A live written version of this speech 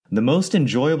The most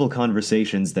enjoyable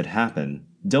conversations that happen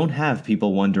don't have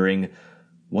people wondering,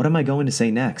 what am I going to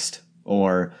say next?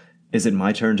 Or, is it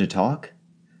my turn to talk?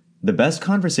 The best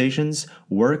conversations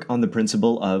work on the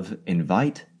principle of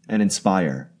invite and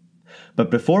inspire. But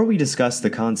before we discuss the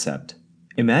concept,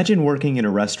 imagine working in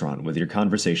a restaurant with your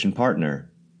conversation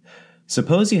partner.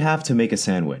 Suppose you have to make a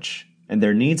sandwich, and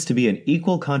there needs to be an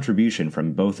equal contribution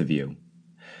from both of you.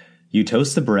 You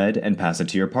toast the bread and pass it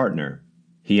to your partner.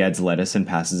 He adds lettuce and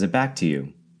passes it back to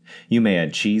you. You may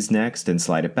add cheese next and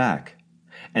slide it back.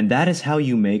 And that is how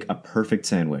you make a perfect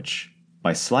sandwich,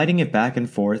 by sliding it back and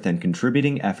forth and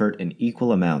contributing effort in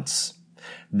equal amounts.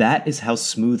 That is how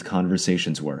smooth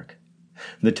conversations work.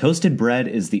 The toasted bread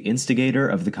is the instigator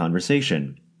of the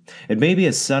conversation. It may be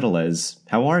as subtle as,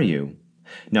 "How are you?"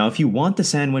 Now, if you want the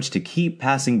sandwich to keep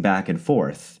passing back and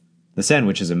forth, the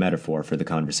sandwich is a metaphor for the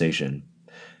conversation,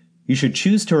 you should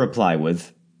choose to reply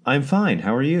with, "I'm fine,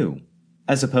 how are you?"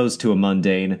 as opposed to a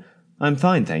mundane, "I'm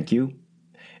fine, thank you."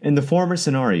 In the former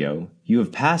scenario, you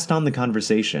have passed on the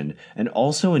conversation and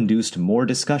also induced more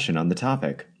discussion on the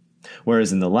topic,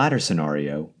 whereas in the latter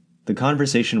scenario, the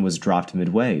conversation was dropped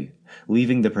midway,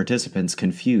 leaving the participants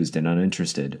confused and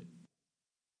uninterested.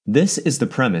 This is the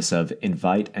premise of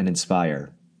invite and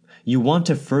inspire. You want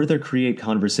to further create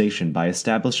conversation by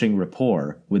establishing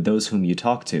rapport with those whom you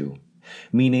talk to,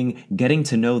 meaning getting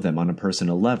to know them on a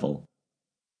personal level.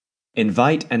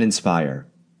 Invite and inspire.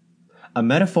 A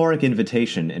metaphoric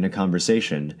invitation in a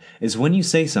conversation is when you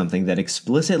say something that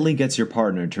explicitly gets your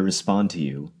partner to respond to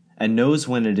you and knows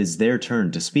when it is their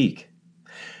turn to speak.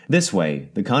 This way,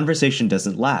 the conversation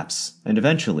doesn't lapse, and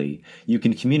eventually, you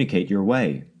can communicate your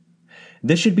way.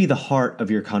 This should be the heart of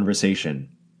your conversation,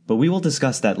 but we will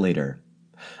discuss that later.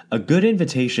 A good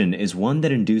invitation is one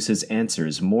that induces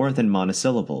answers more than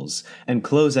monosyllables and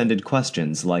close-ended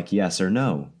questions like yes or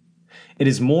no. It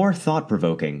is more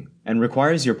thought-provoking and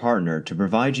requires your partner to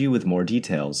provide you with more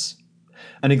details.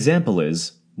 An example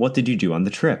is, "What did you do on the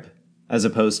trip?" as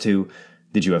opposed to,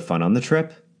 "Did you have fun on the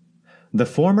trip?" The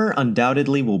former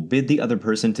undoubtedly will bid the other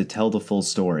person to tell the full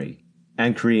story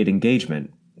and create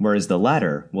engagement, whereas the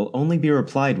latter will only be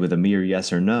replied with a mere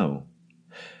yes or no.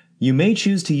 You may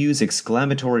choose to use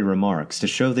exclamatory remarks to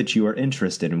show that you are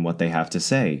interested in what they have to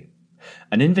say.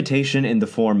 An invitation in the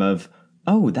form of,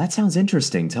 "Oh, that sounds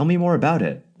interesting, tell me more about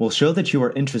it," will show that you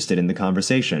are interested in the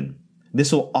conversation.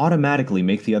 This will automatically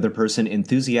make the other person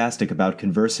enthusiastic about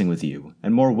conversing with you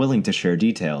and more willing to share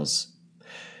details.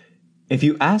 If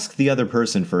you ask the other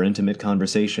person for intimate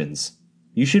conversations,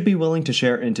 you should be willing to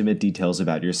share intimate details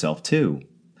about yourself too.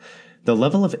 The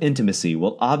level of intimacy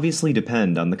will obviously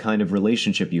depend on the kind of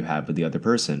relationship you have with the other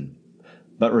person.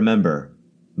 But remember,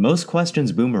 most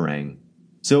questions boomerang,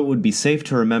 so it would be safe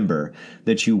to remember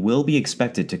that you will be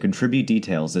expected to contribute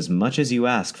details as much as you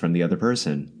ask from the other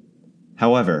person.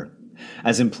 However,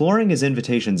 as imploring as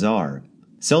invitations are,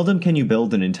 seldom can you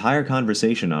build an entire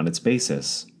conversation on its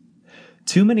basis.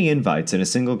 Too many invites in a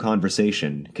single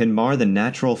conversation can mar the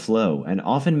natural flow and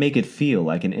often make it feel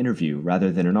like an interview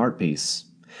rather than an art piece.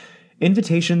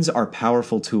 Invitations are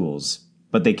powerful tools,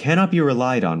 but they cannot be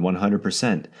relied on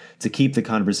 100% to keep the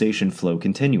conversation flow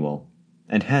continual,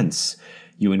 and hence,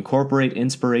 you incorporate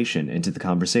inspiration into the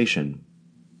conversation.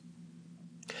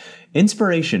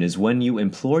 Inspiration is when you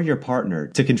implore your partner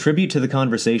to contribute to the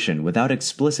conversation without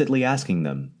explicitly asking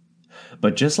them.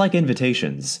 But just like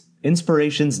invitations,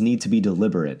 inspirations need to be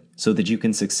deliberate so that you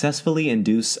can successfully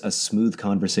induce a smooth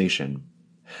conversation.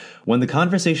 When the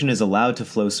conversation is allowed to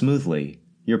flow smoothly,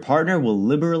 your partner will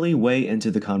liberally weigh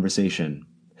into the conversation.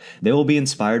 They will be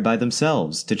inspired by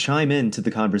themselves to chime in to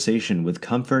the conversation with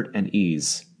comfort and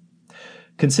ease.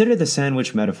 Consider the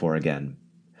sandwich metaphor again.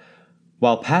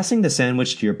 While passing the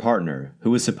sandwich to your partner,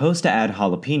 who is supposed to add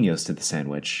jalapenos to the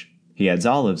sandwich, he adds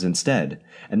olives instead,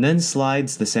 and then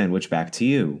slides the sandwich back to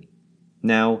you.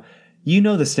 Now, you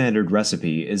know the standard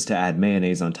recipe is to add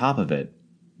mayonnaise on top of it,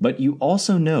 but you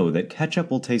also know that ketchup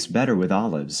will taste better with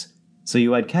olives, so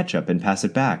you add ketchup and pass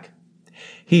it back.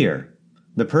 Here,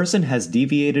 the person has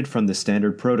deviated from the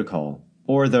standard protocol,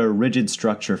 or the rigid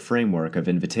structure framework of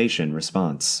invitation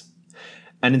response,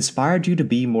 and inspired you to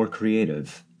be more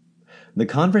creative. The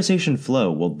conversation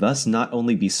flow will thus not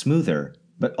only be smoother,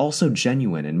 but also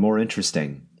genuine and more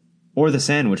interesting. Or the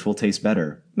sandwich will taste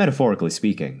better, metaphorically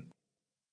speaking.